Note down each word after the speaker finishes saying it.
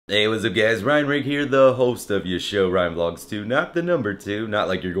Hey, what's up guys? Ryan Rigg here, the host of your show, Ryan Vlogs 2. Not the number 2, not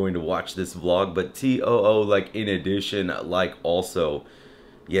like you're going to watch this vlog, but TOO, like in addition, like also.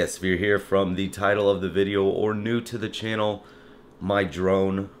 Yes, if you're here from the title of the video or new to the channel, my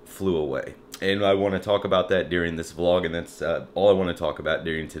drone flew away. And I want to talk about that during this vlog, and that's all I want to talk about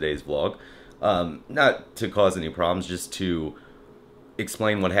during today's vlog. Not to cause any problems, just to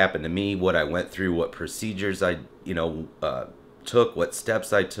explain what happened to me, what I went through, what procedures I, took, what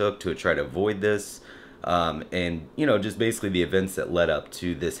steps I took to try to avoid this, and just basically the events that led up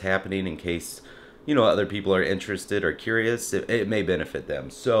to this happening, in case other people are interested or curious. It may benefit them.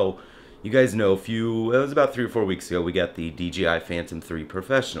 So you guys know, it was about 3 or 4 weeks ago, we got the DJI Phantom 3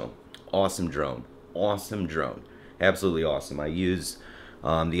 Professional. Awesome drone, absolutely awesome. I use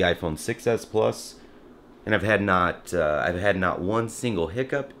the iPhone 6s Plus, and I've had not one single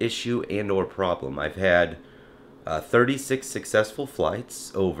hiccup, issue, and or problem. I've had 36 successful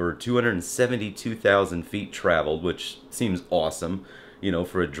flights, over 272,000 feet traveled, which seems awesome,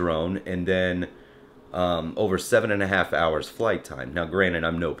 for a drone, and then over 7.5 hours flight time. Now, granted,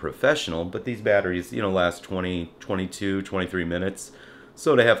 I'm no professional, but these batteries, last 20, 22, 23 minutes.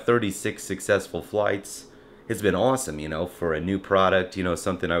 So to have 36 successful flights, it's been awesome, for a new product,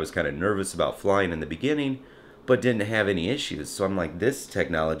 something I was kind of nervous about flying in the beginning, but didn't have any issues. So I'm like, this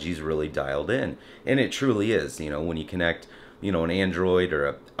technology's really dialed in. And it truly is. When you connect, an Android or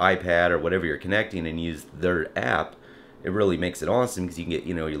an iPad or whatever you're connecting and use their app, it really makes it awesome, because you can get,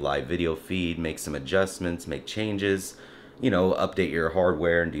 your live video feed, make some adjustments, make changes, update your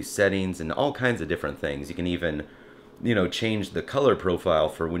hardware and do settings and all kinds of different things. You can even, change the color profile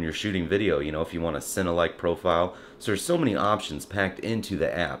for when you're shooting video, if you want a cine-like profile. So there's so many options packed into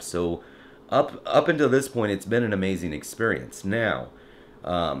the app. So up until this point, it's been an amazing experience. Now,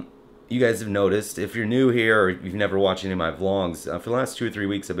 you guys have noticed, if you're new here or you've never watched any of my vlogs, for the last 2 or 3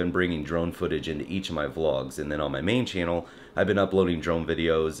 weeks I've been bringing drone footage into each of my vlogs. And then on my main channel, I've been uploading drone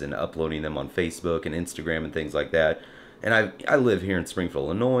videos and uploading them on Facebook and Instagram and things like that. And I live here in Springfield,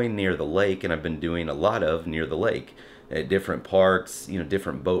 Illinois, near the lake, and I've been doing a lot of near the lake, at different parks,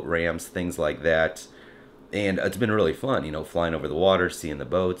 different boat ramps, things like that. And it's been really fun, flying over the water, seeing the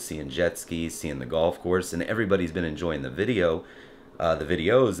boats, seeing jet skis, seeing the golf course, and everybody's been enjoying the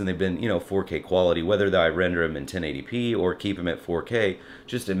videos, and they've been, 4K quality, whether I render them in 1080p or keep them at 4K,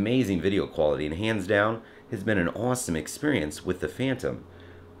 just amazing video quality, and hands down, has been an awesome experience with the Phantom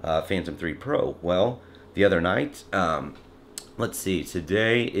 3 Pro. Well, the other night, let's see,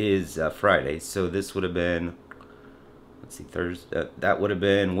 today is Friday, so this would have been, let's see, Thursday, that would have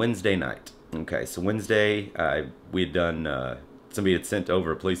been Wednesday night. Okay, so Wednesday, we had done, somebody had sent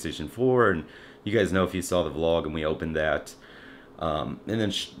over a PlayStation 4, and you guys know if you saw the vlog, and we opened that. And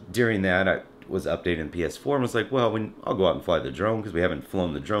then during that, I was updating the PS4 and was like, well, I'll go out and fly the drone, because we haven't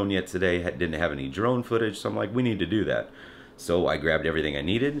flown the drone yet today, didn't have any drone footage, so I'm like, we need to do that. So I grabbed everything I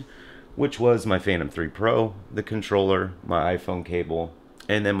needed, which was my Phantom 3 Pro, the controller, my iPhone cable,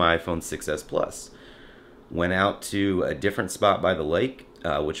 and then my iPhone 6s Plus. Went out to a different spot by the lake,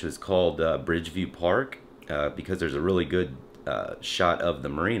 which was called Bridgeview Park, because there's a really good shot of the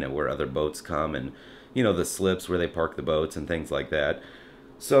marina where other boats come, and the slips where they park the boats and things like that.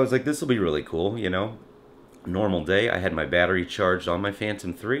 So I was like, this will be really cool. Normal day, I had my battery charged on my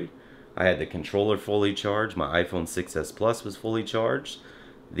Phantom 3, I had the controller fully charged, my iPhone 6s Plus was fully charged.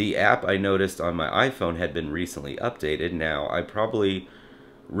 The app, I noticed on my iPhone, had been recently updated. Now, I probably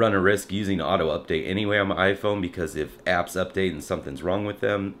run a risk using auto update anyway on my iPhone, because if apps update and something's wrong with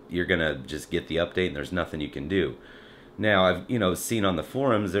them, you're gonna just get the update and there's nothing you can do. Now, I've seen on the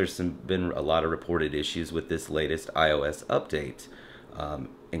forums there's been a lot of reported issues with this latest iOS update,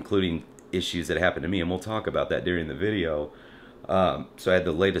 including issues that happened to me, and we'll talk about that during the video. So I had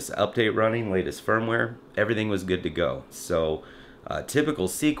the latest update running, latest firmware, everything was good to go. So typical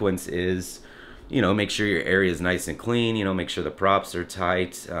sequence is, make sure your area is nice and clean, make sure the props are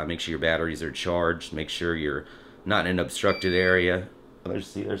tight, make sure your batteries are charged, make sure you're not in an obstructed area.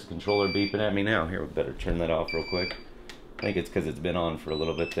 There's a controller beeping at me now. Here, we better turn that off real quick. I think it's because it's been on for a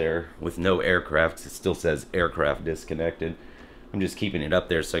little bit there with no aircraft. It still says aircraft disconnected. I'm just keeping it up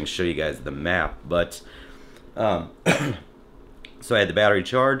there so I can show you guys the map. But, so I had the battery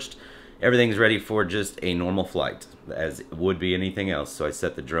charged. Everything's ready for just a normal flight, as it would be anything else. So I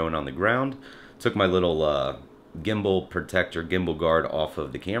set the drone on the ground, took my little gimbal protector, gimbal guard off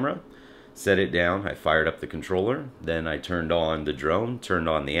of the camera, set it down, I fired up the controller, then I turned on the drone, turned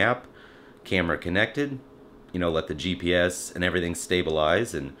on the app, camera connected, let the GPS and everything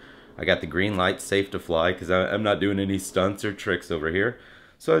stabilize, and I got the green light, safe to fly, because I'm not doing any stunts or tricks over here.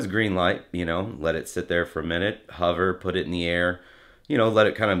 So I was green light, let it sit there for a minute, hover, put it in the air, let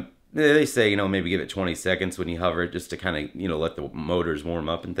it kind of, they say, maybe give it 20 seconds when you hover it just to kind of, let the motors warm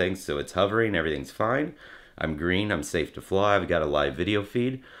up and things. So it's hovering, everything's fine. I'm green, I'm safe to fly, I've got a live video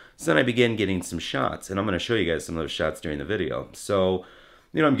feed. So then I begin getting some shots, and I'm going to show you guys some of those shots during the video. So,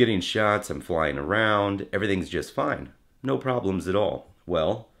 I'm getting shots, I'm flying around, everything's just fine. No problems at all.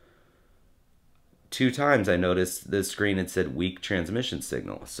 Well, 2 times I noticed the screen had said weak transmission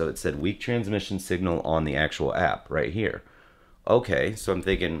signal. So it said weak transmission signal on the actual app right here. Okay, so I'm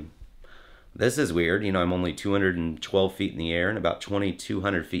thinking, this is weird. I'm only 212 feet in the air and about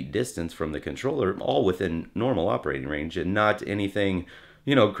 2,200 feet distance from the controller, all within normal operating range and not anything,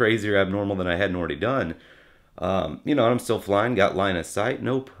 crazy or abnormal than I hadn't already done. And I'm still flying, got line of sight,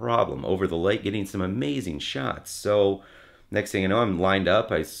 no problem. Over the lake, getting some amazing shots. So next thing you know, I'm lined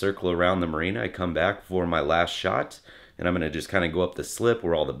up. I circle around the marina. I come back for my last shot, and I'm going to just kind of go up the slip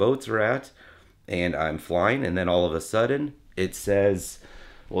where all the boats are at, and I'm flying, and then all of a sudden, it says,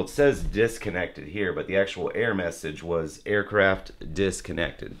 well, it says disconnected here, but the actual air message was aircraft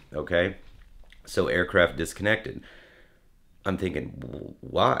disconnected, okay? So aircraft disconnected. I'm thinking,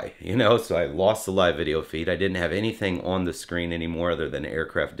 why? So I lost the live video feed. I didn't have anything on the screen anymore other than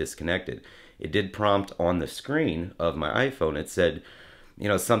aircraft disconnected. It did prompt on the screen of my iPhone. It said,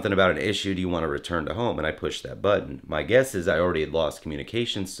 something about an issue. Do you want to return to home? And I pushed that button. My guess is I already had lost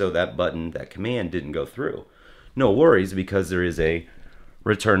communication, so that button, that command didn't go through. No worries, because there is a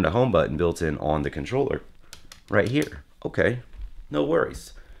return to home button built in on the controller right here. Okay, no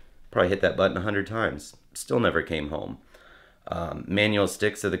worries. Probably hit that button 100 times. Still never came home. Manual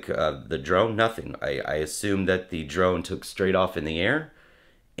sticks of the drone, nothing. I assumed that the drone took straight off in the air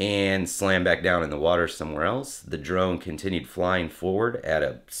and slammed back down in the water somewhere else. The drone continued flying forward at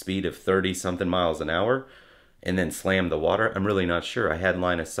a speed of 30-something miles an hour and then slammed the water. I'm really not sure. I had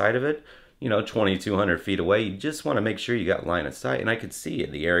line of sight of it, 2,200 feet away. You just want to make sure you got line of sight, and I could see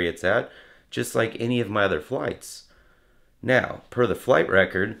it, the area it's at, just like any of my other flights. Now, per the flight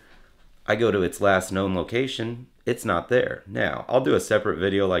record, I go to its last known location. It's not there. Now, I'll do a separate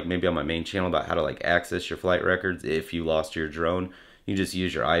video, like maybe on my main channel, about how to access your flight records if you lost your drone. You just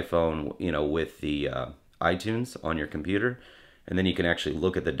use your iPhone, with the iTunes on your computer, and then you can actually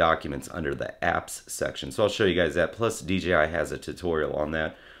look at the documents under the apps section. So I'll show you guys that. Plus, DJI has a tutorial on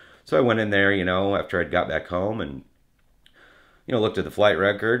that. So I went in there, after I'd got back home and, looked at the flight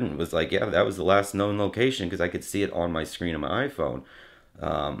record and was like, yeah, that was the last known location, because I could see it on my screen on my iPhone.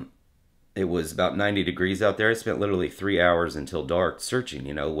 It was about 90 degrees out there. I spent literally 3 hours until dark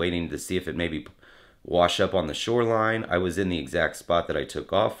searching, waiting to see if it maybe wash up on the shoreline. I was in the exact spot that I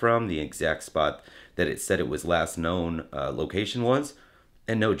took off from, the exact spot that it said it was last known location was,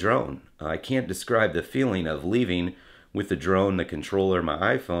 and no drone. I can't describe the feeling of leaving with the drone, the controller,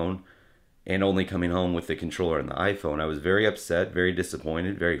 my iPhone, and only coming home with the controller and the iPhone. I was very upset, very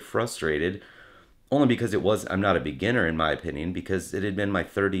disappointed, very frustrated. Only because I'm not a beginner in my opinion, because it had been my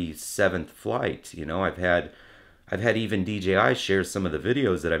 37th flight. I've had even DJI share some of the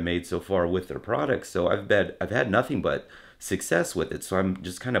videos that I've made so far with their products. So I've had nothing but success with it. So I'm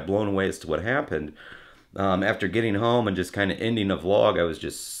just kind of blown away as to what happened. After getting home and just kind of ending a vlog, I was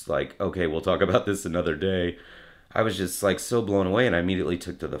just like, okay, we'll talk about this another day. I was just so blown away, and I immediately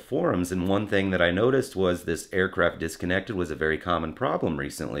took to the forums. And one thing that I noticed was this aircraft disconnected was a very common problem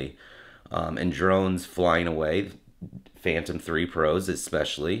recently. And drones flying away, Phantom 3 Pros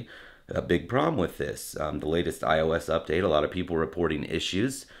especially, a big problem with this. The latest iOS update, a lot of people reporting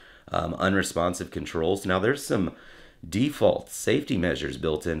issues, unresponsive controls. Now there's some default safety measures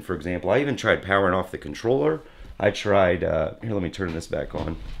built in. For example, I even tried powering off the controller. I tried, here, let me turn this back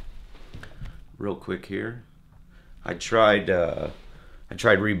on real quick here. I tried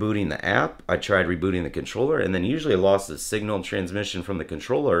rebooting the app, I tried rebooting the controller, and then usually I lost the signal transmission from the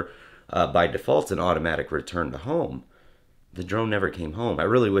controller. By default, it's an automatic return to home. The drone never came home. I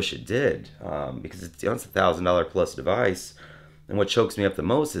really wish it did, because it's a $1,000 plus device. And what chokes me up the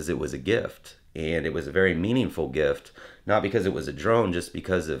most is it was a gift, and it was a very meaningful gift. Not because it was a drone, just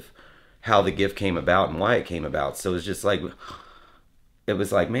because of how the gift came about and why it came about. So it's just it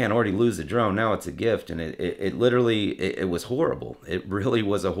was like, man, I already lose the drone, now it's a gift. And it literally, it was horrible. It really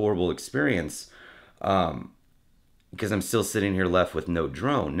was a horrible experience. Because I'm still sitting here left with no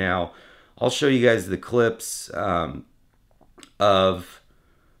drone. Now, I'll show you guys the clips of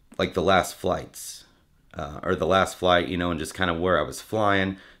the last flights, or the last flight, and just kind of where I was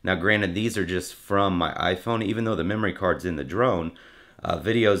flying. Now, granted, these are just from my iPhone. Even though the memory card's in the drone,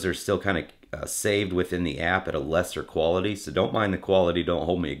 videos are still kind of saved within the app at a lesser quality. So don't mind the quality, don't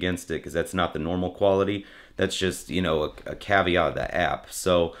hold me against it, because that's not the normal quality. That's just, a caveat of the app.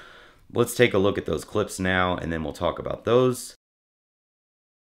 So let's take a look at those clips now, and then we'll talk about those.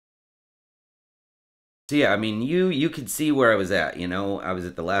 So yeah, I mean, you could see where I was at. You know, I was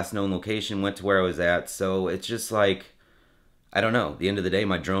at the last known location, went to where I was at. So it's just like, I don't know. At the end of the day,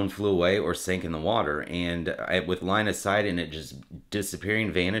 my drone flew away or sank in the water, and with line of sight and it just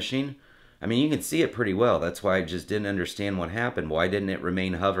disappearing, vanishing. I mean, you can see it pretty well. That's why I just didn't understand what happened. Why didn't it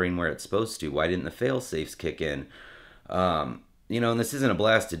remain hovering where it's supposed to? Why didn't the fail safes kick in? You know, and this isn't a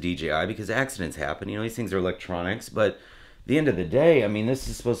blast to DJI because accidents happen. You know, these things are electronics, but at the end of the day, I mean, this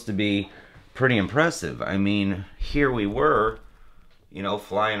is supposed to be pretty impressive. I mean, here we were, you know,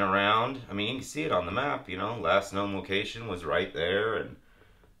 flying around. I mean, you can see it on the map, you know, last known location was right there. And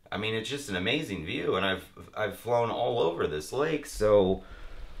I mean, it's just an amazing view. And I've flown all over this lake. So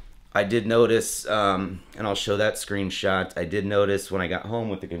I did notice, and I'll show that screenshot. I did notice when I got home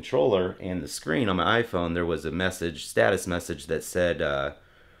with the controller and the screen on my iPhone, there was a message, status message that said,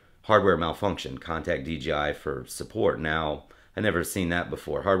 hardware malfunction, contact DJI for support. Now, I never seen that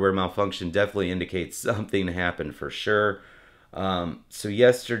before. Hardware malfunction definitely indicates something happened for sure. So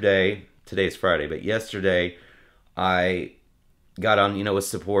yesterday, today's Friday, but yesterday I got on, you know, with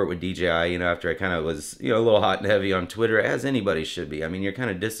support with DJI, you know, after I kind of was, you know, a little hot and heavy on Twitter, as anybody should be. I mean, you're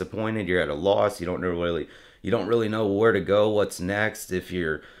kind of disappointed, you're at a loss, you don't really know where to go, what's next.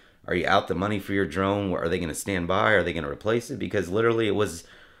 Are you out the money for your drone? Are they going to stand by? Are they going to replace it? Because literally it was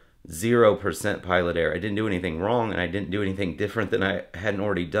 0% pilot error. I didn't do anything wrong, and I didn't do anything different than I hadn't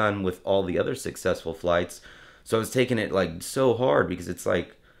already done with all the other successful flights. So I was taking it like so hard because it's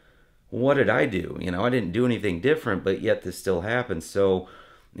like, what did I do? You know, I didn't do anything different, but yet this still happened. So,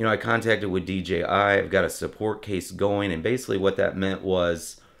 you know, I contacted with DJI. I've got a support case going, and basically what that meant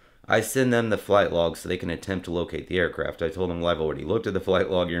was I send them the flight log so they can attempt to locate the aircraft. I told them, well, I've already looked at the flight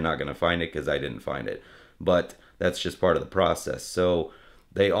log. You're not going to find it because I didn't find it. But that's just part of the process. So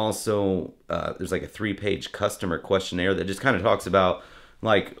they also, there's like a 3-page customer questionnaire that just kind of talks about,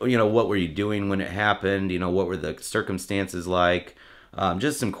 like, you know, what were you doing when it happened? You know, what were the circumstances like?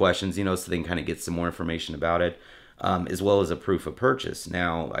 Just some questions, you know, so they can kind of get some more information about it, as well as a proof of purchase.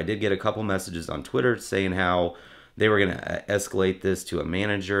 Now, I did get a couple messages on Twitter saying how they were going to escalate this to a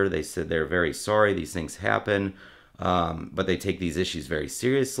manager. They said they're very sorry, these things happen, but they take these issues very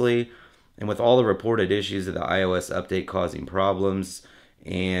seriously. And with all the reported issues of the iOS update causing problems,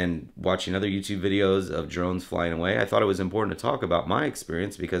 and watching other YouTube videos of drones flying away, I thought it was important to talk about my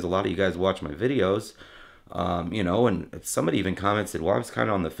experience because a lot of you guys watch my videos, you know, and somebody even commented, well, I was kind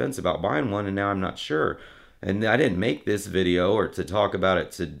of on the fence about buying one and now I'm not sure. And I didn't make this video or to talk about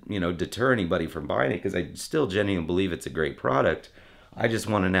it to, you know, deter anybody from buying it because I still genuinely believe it's a great product. I just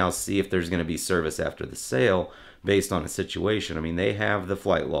want to now see if there's going to be service after the sale based on a situation. I mean, they have the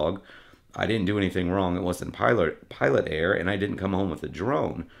flight log. I didn't do anything wrong. It wasn't pilot error, and I didn't come home with a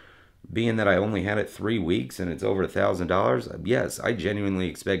drone. Being that I only had it 3 weeks and it's over $1,000, yes, I genuinely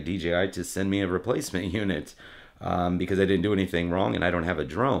expect DJI to send me a replacement unit because I didn't do anything wrong and I don't have a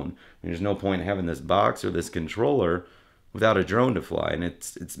drone. There's no point in having this box or this controller without a drone to fly, and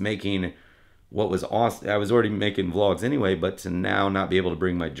it's making what was awesome. I was already making vlogs anyway, but to now not be able to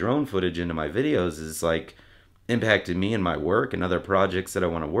bring my drone footage into my videos is like impacted me and my work and other projects that I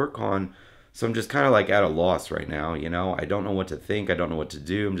want to work on. So I'm just kind of like at a loss right now, you know. I don't know what to think. I don't know what to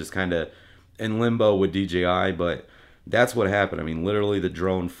do. I'm just kind of in limbo with DJI, but that's what happened. I mean, literally the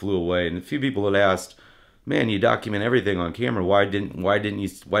drone flew away, and a few people had asked, "Man, you document everything on camera. Why didn't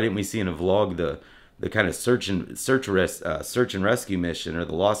we see in a vlog the kind of search and rescue mission or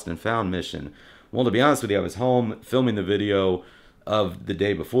the lost and found mission?" Well, to be honest with you, I was home filming the video of the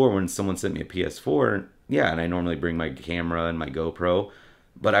day before when someone sent me a PS4. Yeah, and I normally bring my camera and my GoPro,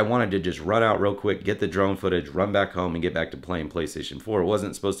 but I wanted to just run out real quick, get the drone footage, run back home, and get back to playing PlayStation 4. It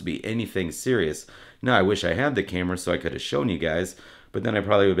wasn't supposed to be anything serious. Now, I wish I had the camera so I could have shown you guys, but then I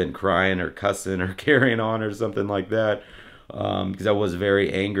probably would have been crying or cussing or carrying on or something like that because I was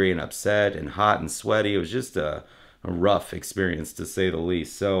very angry and upset and hot and sweaty. It was just a rough experience, to say the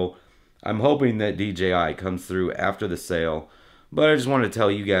least. So I'm hoping that DJI comes through after the sale. But I just wanted to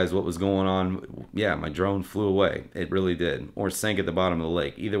tell you guys what was going on. Yeah, my drone flew away. It really did. Or sank at the bottom of the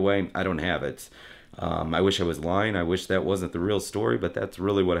lake. Either way, I don't have it. I wish I was lying. I wish that wasn't the real story, but that's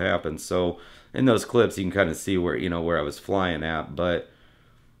really what happened. So in those clips, you can kind of see where, you know, where I was flying at. But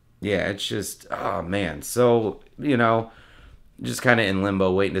yeah, it's just, oh man. So, you know, just kind of in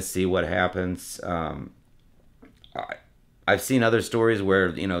limbo, waiting to see what happens. I've seen other stories where,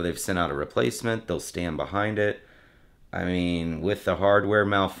 you know, they've sent out a replacement. They'll stand behind it. I mean, with the hardware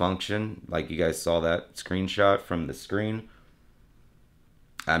malfunction, like you guys saw that screenshot from the screen,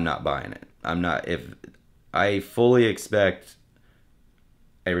 I'm not buying it. I fully expect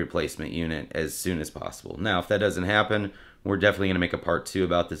a replacement unit as soon as possible. Now, if that doesn't happen, we're definitely going to make a part 2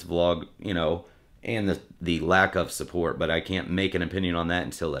 about this vlog, you know, and the lack of support. But I can't make an opinion on that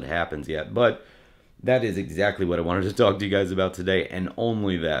until it happens yet. But that is exactly what I wanted to talk to you guys about today, and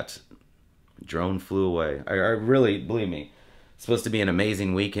only that. Drone flew away. I really, believe me, it's supposed to be an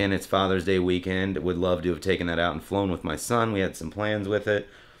amazing weekend. It's Father's Day weekend. Would love to have taken that out and flown with my son. We had some plans with it,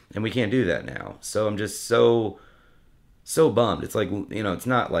 and we can't do that now. So I'm just so bummed. It's like, you know, it's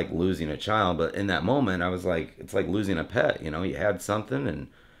not like losing a child, but in that moment, I was like, it's like losing a pet. You know, you had something, and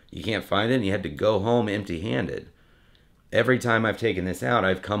you can't find it, and you had to go home empty-handed. Every time I've taken this out,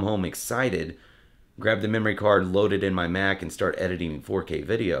 I've come home excited, grabbed the memory card, loaded in my Mac, and start editing 4K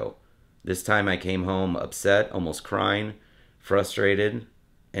video. This time I came home upset, almost crying, frustrated,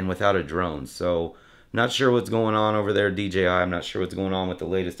 and without a drone. So, not sure what's going on over there at DJI. I'm not sure what's going on with the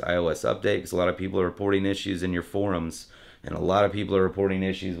latest iOS update, because a lot of people are reporting issues in your forums, and a lot of people are reporting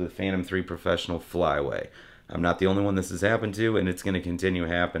issues with Phantom 3 Professional Flyaway. I'm not the only one this has happened to, and it's going to continue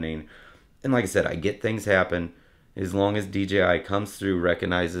happening. And like I said, I get things happen. As long as DJI comes through,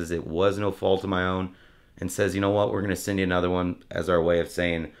 recognizes it was no fault of my own, and says, you know what, we're going to send you another one as our way of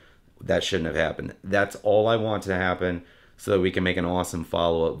saying that shouldn't have happened. That's all I want to happen, so that we can make an awesome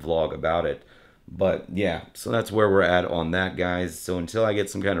follow-up vlog about it. But yeah, so that's where we're at on that, guys. So until I get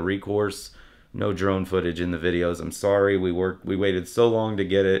some kind of recourse, no drone footage in the videos. I'm sorry, we waited so long to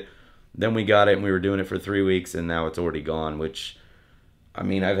get it. Then we got it, and we were doing it for 3 weeks, and now it's already gone, which, I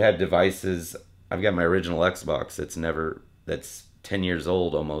mean, I've had devices. I've got my original Xbox that's 10 years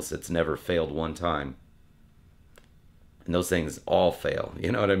old almost. It's never failed one time. And those things all fail,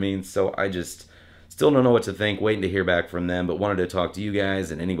 you know what I mean? So I just still don't know what to think, waiting to hear back from them, but wanted to talk to you guys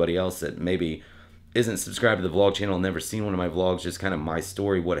and anybody else that maybe isn't subscribed to the vlog channel, never seen one of my vlogs, just kind of my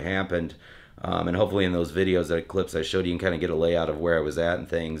story, what happened. And hopefully in those videos, that clips I showed you, can kind of get a layout of where I was at and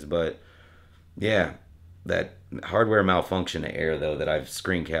things. But yeah, that hardware malfunction error, though, that I've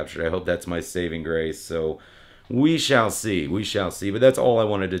screen captured, I hope that's my saving grace. So we shall see. We shall see. But that's all I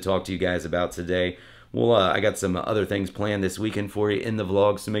wanted to talk to you guys about today. Well, I got some other things planned this weekend for you in the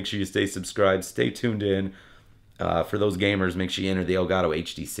vlog, so make sure you stay subscribed, stay tuned in. For those gamers, make sure you enter the Elgato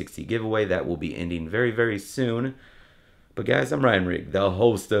HD60 giveaway. That will be ending very, very soon. But guys, I'm Ryan Rigg, the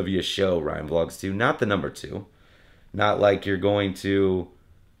host of your show, Ryan Vlogs 2, not the number 2. Not like you're going to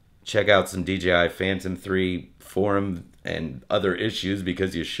check out some DJI Phantom 3 forum and other issues,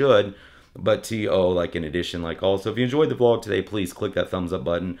 because you should, but TO, like in addition, like all. So if you enjoyed the vlog today, please click that thumbs up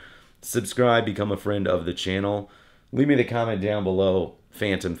button. Subscribe, become a friend of the channel. Leave me the comment down below,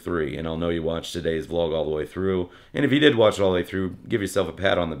 Phantom 3, and I'll know you watched today's vlog all the way through. And if you did watch it all the way through, give yourself a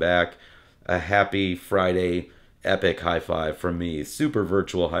pat on the back. A happy Friday epic high five from me. Super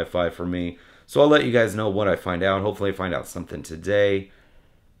virtual high five from me. So I'll let you guys know what I find out. Hopefully I find out something today,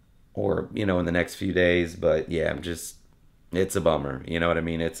 or, you know, in the next few days. But yeah, it's a bummer. You know what I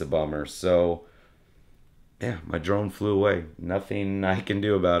mean? It's a bummer. So yeah, my drone flew away. Nothing I can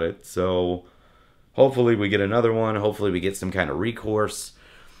do about it. So hopefully we get another one. Hopefully we get some kind of recourse.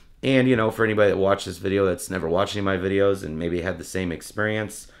 And, you know, for anybody that watched this video that's never watched any of my videos and maybe had the same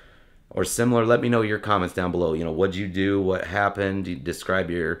experience or similar, let me know your comments down below. You know, what'd you do? What happened? You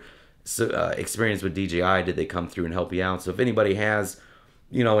describe your experience with DJI. Did they come through and help you out? So if anybody has,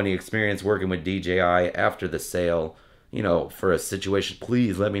 you know, any experience working with DJI after the sale, you know, for a situation,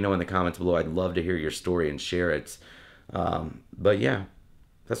 please let me know in the comments below. I'd love to hear your story and share it. But yeah,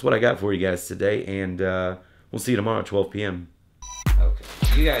 that's what I got for you guys today, and we'll see you tomorrow at 12 p.m. Okay,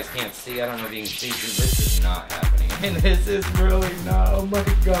 you guys can't see. I don't know if you can see. This is not happening. And this is really not. Oh my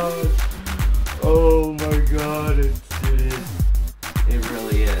god. Oh my god. It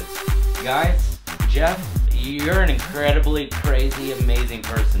really is. Guys, Jeff, you're an incredibly crazy, amazing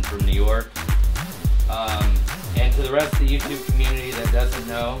person from New York. And to the rest of the YouTube community that doesn't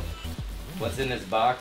know what's in this box,